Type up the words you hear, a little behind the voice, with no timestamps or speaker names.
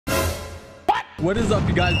What is up,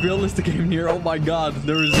 you guys? Realistic Game here. Oh my god,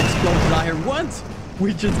 there is explosions out here. What?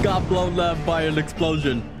 We just got blown up by an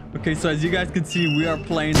explosion. Okay, so as you guys can see, we are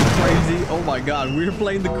playing the crazy. Oh my god, we're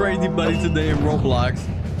playing the crazy buddy today in Roblox.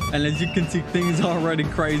 And as you can see, things are already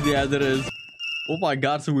crazy as it is. Oh my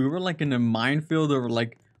god, so we were like in a minefield, or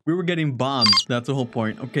like we were getting bombed. That's the whole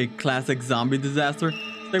point. Okay, classic zombie disaster.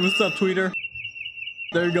 Say what's up, Tweeter.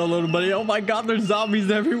 There you go, little buddy. Oh my god, there's zombies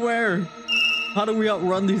everywhere. How do we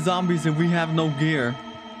outrun these zombies if we have no gear?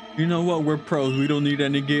 You know what? We're pros. We don't need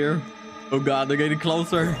any gear. Oh god, they're getting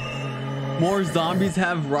closer. More zombies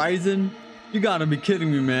have risen. You gotta be kidding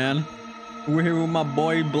me, man. We're here with my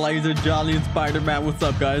boy Blazer, Jolly, and Spider-Man. What's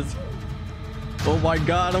up, guys? Oh my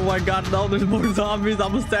god, no, there's more zombies.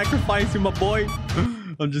 I'm gonna sacrifice you, my boy.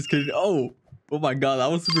 I'm just kidding. Oh my god, that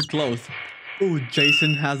was super close. Oh,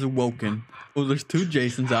 Jason has awoken. Oh, there's two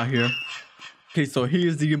Jasons out here. Okay, so he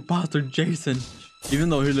is the imposter Jason, even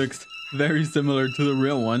though he looks very similar to the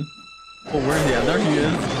real one. Oh, where is he at? There he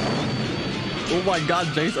is. Oh my god,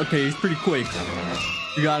 Jason. Okay, he's pretty quick.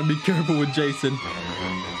 You gotta be careful with Jason.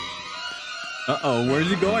 Uh-oh, where's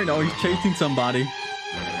he going? Oh, he's chasing somebody.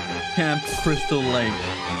 Camp Crystal Lake.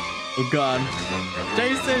 Oh god.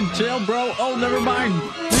 Jason, chill, bro. Oh, never mind.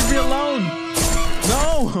 Leave me alone.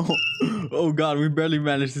 No. Oh god, we barely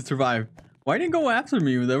managed to survive. Why didn't you go after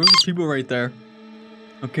me? There was people right there.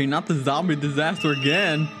 Okay, not the zombie disaster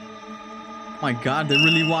again. My god, they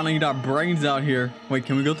really want to eat our brains out here. Wait,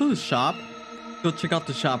 can we go to the shop? Go check out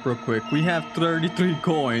the shop real quick. We have 33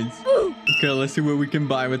 coins. Okay, let's see what we can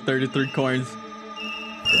buy with 33 coins.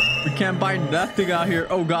 We can't buy nothing out here.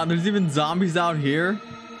 Oh god, there's even zombies out here.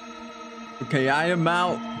 Okay, I am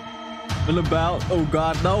out and about. Oh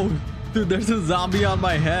god, no. Dude, there's a zombie on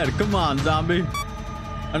my head. Come on, zombie.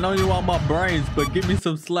 I know you want my brains, but give me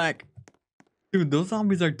some slack. Dude, those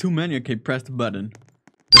zombies are too many. Okay, press the button.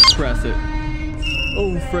 Let's press it.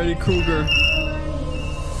 Oh, Freddy Krueger.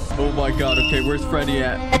 Oh my god. Okay, where's Freddy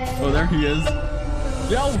at? Oh, there he is.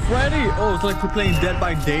 Yo, Freddy. Oh, it's like we're playing Dead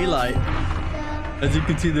by Daylight. As you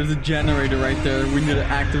can see, there's a generator right there. We need to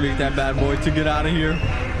activate that bad boy to get out of here.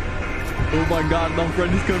 Oh my god. No,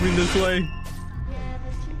 Freddy's coming this way.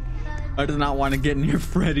 I do not want to get near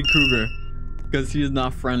Freddy Krueger, because he is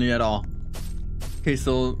not friendly at all. Okay,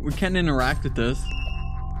 so we can't interact with this.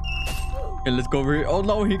 Okay, let's go over here. Oh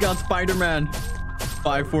no, he got Spider-Man.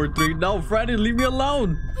 5, 4, 3. No, Freddy, leave me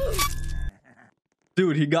alone.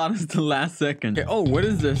 Dude, he got us the last second. Okay, oh, what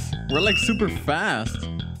is this? We're like super fast.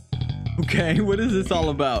 Okay, what is this all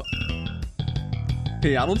about?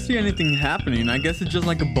 Okay, I don't see anything happening. I guess it's just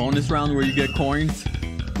like a bonus round where you get coins,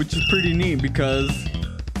 which is pretty neat because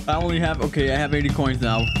I only have, okay, I have 80 coins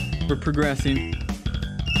now. We're progressing.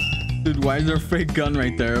 Dude, why is there a fake gun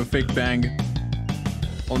right there? A fake bang.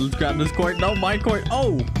 Oh, let's grab this coin. No, my coin.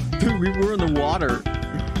 Oh, dude, we were in the water.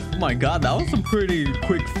 Oh my god, that was some pretty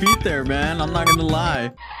quick feet there, man. I'm not gonna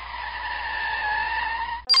lie.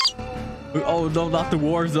 Oh, no, not the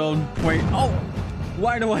war zone. Wait, oh,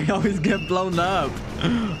 why do I always get blown up?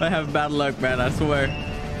 I have bad luck, man, I swear.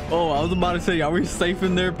 Oh, I was about to say, are we safe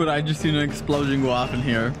in there? But I just seen an explosion go off in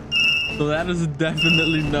here. So that is a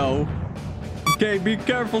definitely no. Okay, be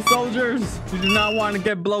careful, soldiers. You do not want to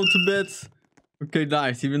get blown to bits. Okay,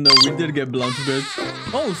 nice. Even though we did get blown to bits.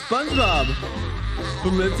 Oh, SpongeBob. Who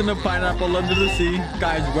lives in a pineapple under the sea.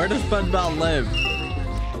 Guys, where does SpongeBob live?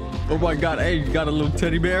 Oh my god. Hey, you got a little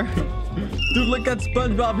teddy bear? Dude, look at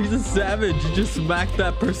SpongeBob. He's a savage. He just smacked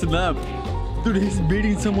that person up. Dude, he's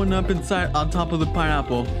beating someone up inside on top of the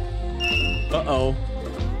pineapple. Uh-oh.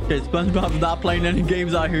 Okay, SpongeBob's not playing any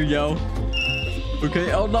games out here, yo.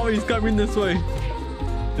 Okay, oh no, he's coming this way.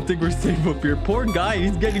 I think we're safe up here. Poor guy,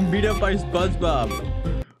 he's getting beat up by SpongeBob.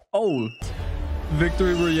 Oh,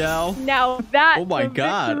 Victory Royale. Now that's oh my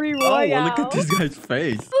god. Victory Royale. Oh, look at this guy's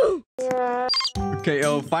face. Okay,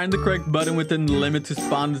 oh, find the correct button within the limit to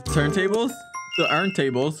spawn the turntables. The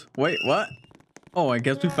turntables. Wait, what? Oh, I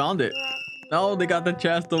guess we found it. No, they got the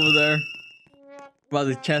chest over there. Well,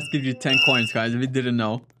 the chest gives you 10 coins, guys, if you didn't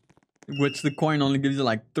know. Which the coin only gives you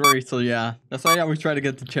like 3, so yeah. That's why I always try to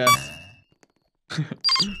get the chest.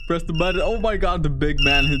 Press the button. Oh my god, the big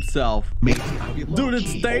man himself. Dude,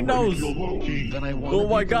 it's Thanos. Oh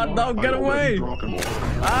my god, no, get away.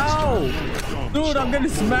 Ow. Dude, I'm getting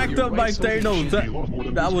smacked up by Thanos.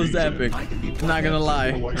 That was epic. Not gonna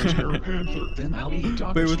lie. Wait,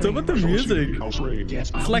 what's up with the music?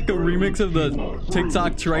 It's like a remix of the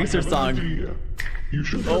TikTok Tracer song.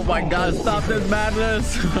 Oh my god, stop this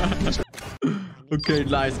madness. Okay,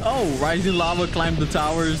 nice. Oh, rising lava, climb the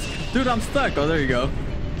towers. Dude, I'm stuck. Oh, there you go.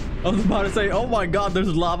 I was about to say, oh my god,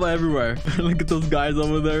 there's lava everywhere. Look at those guys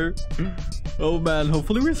over there. Oh man,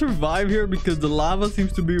 hopefully we survive here because the lava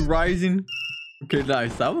seems to be rising. Okay,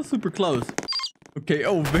 nice. That was super close. Okay,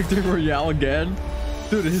 oh, victory royale again.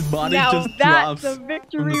 Dude, his body just drops that's a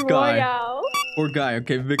victory from the sky. royale. Poor guy.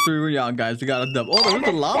 Okay, victory royale, guys. We got a dub. Oh, there was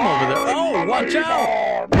a llama over there. Oh, watch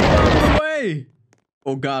out! Get out of the way!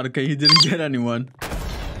 Oh god, okay, he didn't get anyone.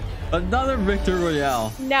 Another victory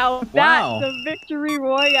royale. Now that's a victory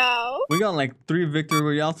royale. We got like 3 victory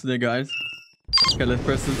royales today, guys. Okay, let's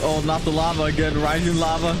press this. Oh, not the lava again. Rising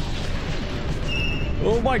lava.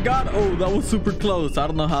 Oh my god. Oh, that was super close. I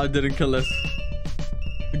don't know how it didn't kill us.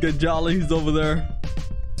 We got Jolly. He's over there.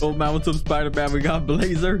 Oh man, what's up, Spider-Man? We got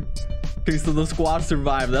Blazer. Okay, so the squad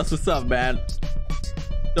survived. That's what's up, man.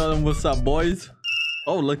 Tell them what's up, boys.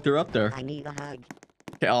 Oh, look, they're up there. I need a hug.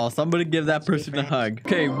 Okay, oh, somebody give that person a hug.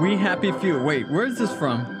 Okay, we happy few. Wait, where is this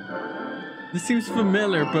from? This seems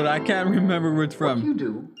familiar, but I can't remember where it's from. What you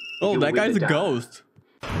do? Oh, that guy's a ghost.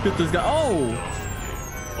 Look at this guy. Oh!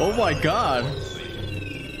 Oh my god.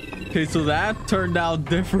 Okay, so that turned out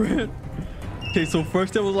different. Okay, so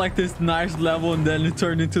first it was like this nice level and then it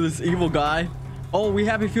turned into this evil guy. Oh, we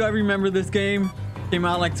happy few. I remember this game. Came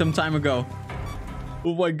out like some time ago.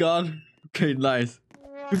 Oh my god. Okay, nice.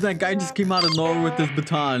 Dude, that guy just came out of nowhere with this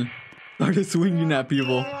baton. Started swinging at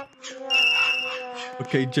people.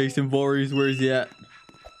 Okay, Jason Voorhees, where is he at?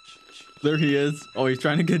 There he is. Oh, he's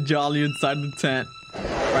trying to get Jolly inside the tent.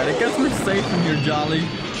 Right, I guess we're safe in here, Jolly.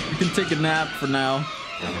 You can take a nap for now.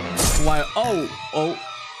 Why? Oh,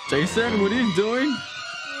 Jason, what are you doing?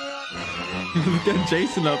 Look at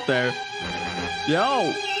Jason up there.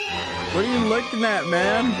 Yo, what are you looking at,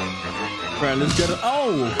 man? Right, let's get it.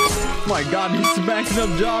 Oh my god, he's smacking up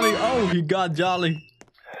Jolly. Oh, he got Jolly.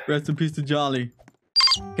 Rest in peace to Jolly.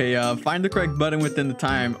 Okay, find the correct button within the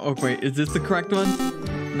time. Oh wait, is this the correct one?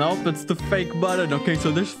 Nope, it's the fake button. Okay,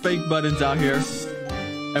 so there's fake buttons out here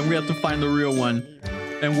and we have to find the real one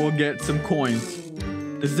and we'll get some coins.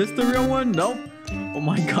 Is this the real one? Nope. Oh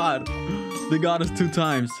my god, they got us 2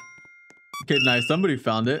 times. Okay, nice, somebody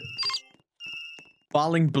found it.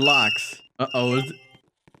 Falling blocks. Uh-oh.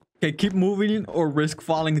 Okay, keep moving or risk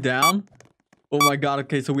falling down. Oh my god,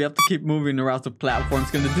 okay, so we have to keep moving or else the platform's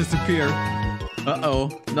gonna disappear. Uh-oh.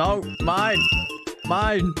 No, mine.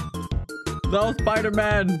 Mine. No,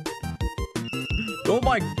 Spider-Man. Oh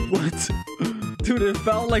my, what? Dude, it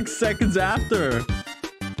felt like seconds after.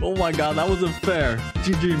 Oh my god, that wasn't fair.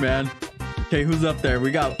 GG, man. Okay, who's up there?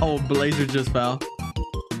 We got, oh, Blazer just fell.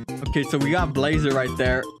 Okay, so we got Blazer right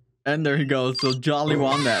there. And there he goes. So Jolly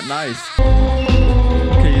won that. Nice.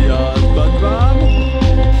 Okay, SpongeBob.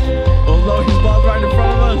 Oh no, he's both right in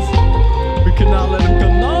front of us. We cannot let him go.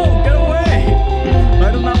 No, get away.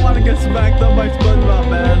 I do not want to get smacked up by SpongeBob,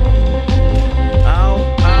 man. Ow,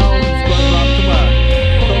 ow, SpongeBob, come on.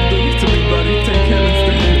 Don't do this to me, buddy. Take him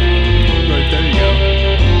instead. Right, there you go.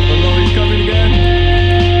 Oh no, he's coming again.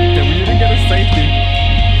 Okay, we need to get a safety.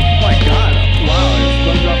 Oh my god. Wow,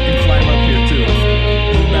 SpongeBob can climb up here too.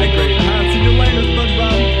 Isn't that great? See you later,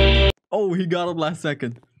 SpongeBob. Oh, he got him last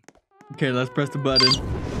second. Okay, let's press the button.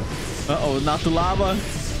 Uh-oh, not the lava.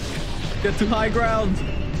 Get to high ground.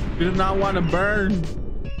 We do not want to burn.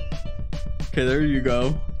 Okay, there you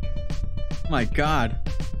go. Oh my god.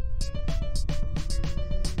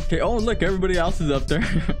 Okay, oh look, everybody else is up there.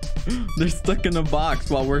 They're stuck in a box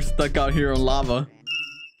while we're stuck out here on lava.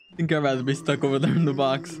 I think I'd rather be stuck over there in the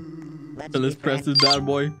box. So let's press this bad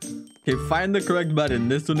boy. Okay, find the correct button.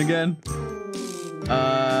 This one again.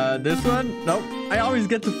 This one? Nope. I always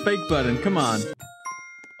get the fake button. Come on.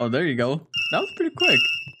 Oh, there you go. That was pretty quick.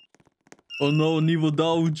 Oh no, an evil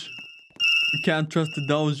Doge. We can't trust the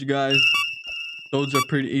Doge, you guys. Doge are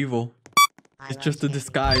pretty evil. It's just a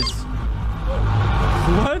disguise.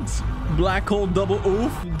 What? Black hole double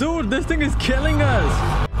oof? Dude, this thing is killing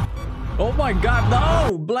us. Oh my god,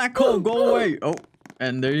 no! Black hole, go away. Oh,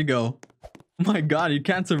 and there you go. Oh my god, you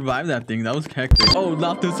can't survive that thing. That was hectic. Oh,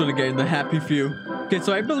 not this one again, the happy few. Okay,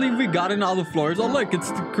 so I believe we got in all the floors. Oh look,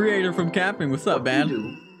 it's the creator from camping. What's up, man? What do you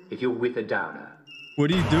do if you're with a downer? What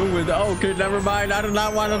do you do with... Oh, okay, never mind. I do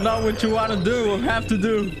not want to know what you want to do or have to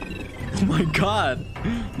do. Oh my god.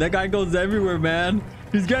 That guy goes everywhere, man.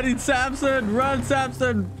 He's getting Samson. Run,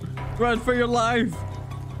 Samson. Run for your life.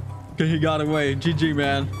 Okay, he got away. GG,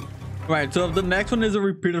 man. Right, so if the next one is a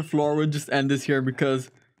repeated floor, we'll just end this here because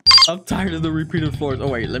I'm tired of the repeated floors. Oh,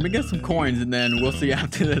 wait. Let me get some coins and then we'll see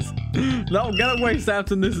after this. No, get away,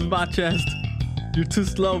 Samson. This is my chest. You're too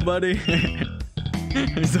slow, buddy.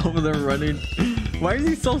 He's over there running. Why is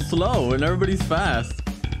he so slow and everybody's fast?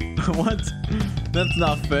 What? That's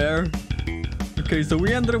not fair. Okay, so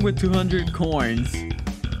we ended up with 200 coins.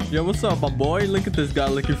 Yo, what's up, my boy? Look at this guy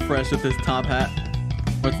looking fresh with his top hat.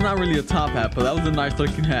 It's not really a top hat, but that was a nice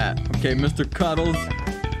looking hat. Okay, Mr. Cuddles,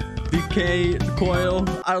 DK, Coil.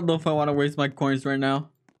 I don't know if I want to waste my coins right now.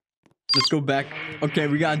 Let's go back. Okay,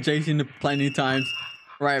 we got Jason plenty of times.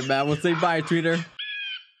 Right, man. We'll say bye, Tweeter.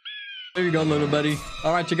 There you go, little buddy.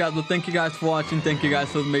 All right, you guys. Well, thank you guys for watching. Thank you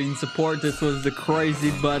guys for the amazing support. This was the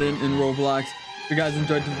crazy button in Roblox. If you guys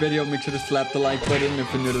enjoyed the video, make sure to slap the like button.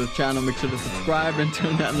 If you're new to the channel, make sure to subscribe and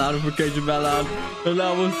turn that notification bell on. And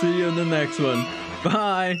I will see you in the next one.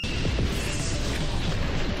 Bye.